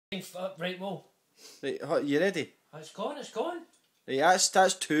Right, well. Right, you ready? It's gone, it's gone. Right,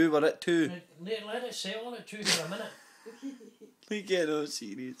 that's 2, we're at 2. Let it settle at 2 for a minute. We get no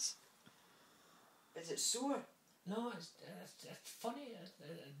serious. Is it sore? No, it's funny.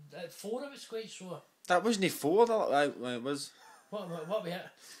 4 of it's quite sore. That wasn't 4, it was. What we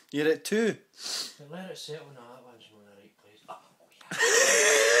at? You're at 2. Let it settle. No, that one's not in the right place. Oh,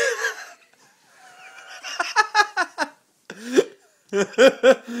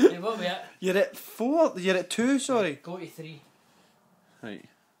 yeah. Hey, what we at? You're at 4. You're at 2. Sorry. Go to 3. Right.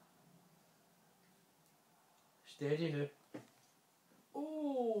 Steady now.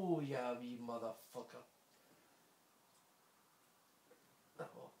 Oh, yeah, wee motherfucker.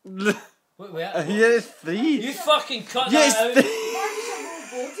 What we at? You're at 3. You fucking cut Yes, that out. 3. Where does your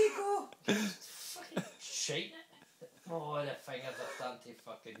whole body go? Fucking shite it. Oh, the fingers are starting to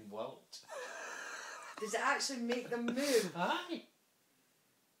fucking wilt. Does it actually make them move? Aye.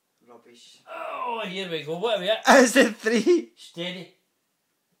 Rubbish. Oh, here we go. What are we at? Is it 3? Steady.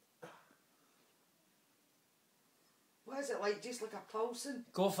 What is it like? Just like a pulsing?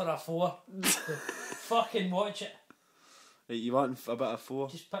 Go for a 4. Fucking watch it. Right, you want a bit of 4?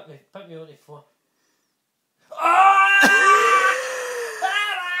 Just put me on to 4. Ah!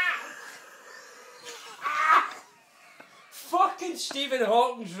 Fucking Stephen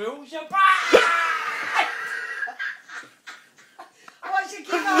Hawking's rules, you What's your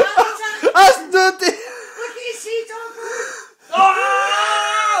keep a heart attack? That's not it! Look at his seat on. Oh!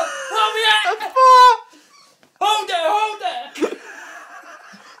 What me A at? 4! Hold it!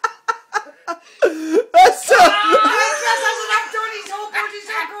 That's so... Chris has enough done. His whole body's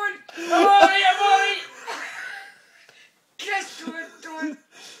not going. I'm alright. Chris, don't.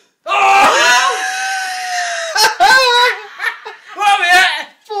 Oh! What me at?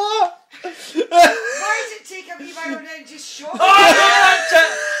 4! Why does it take a wee while and then just shock? Oh, that's it!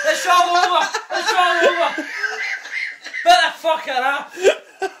 It's all over! It's all over! Put the fucker up!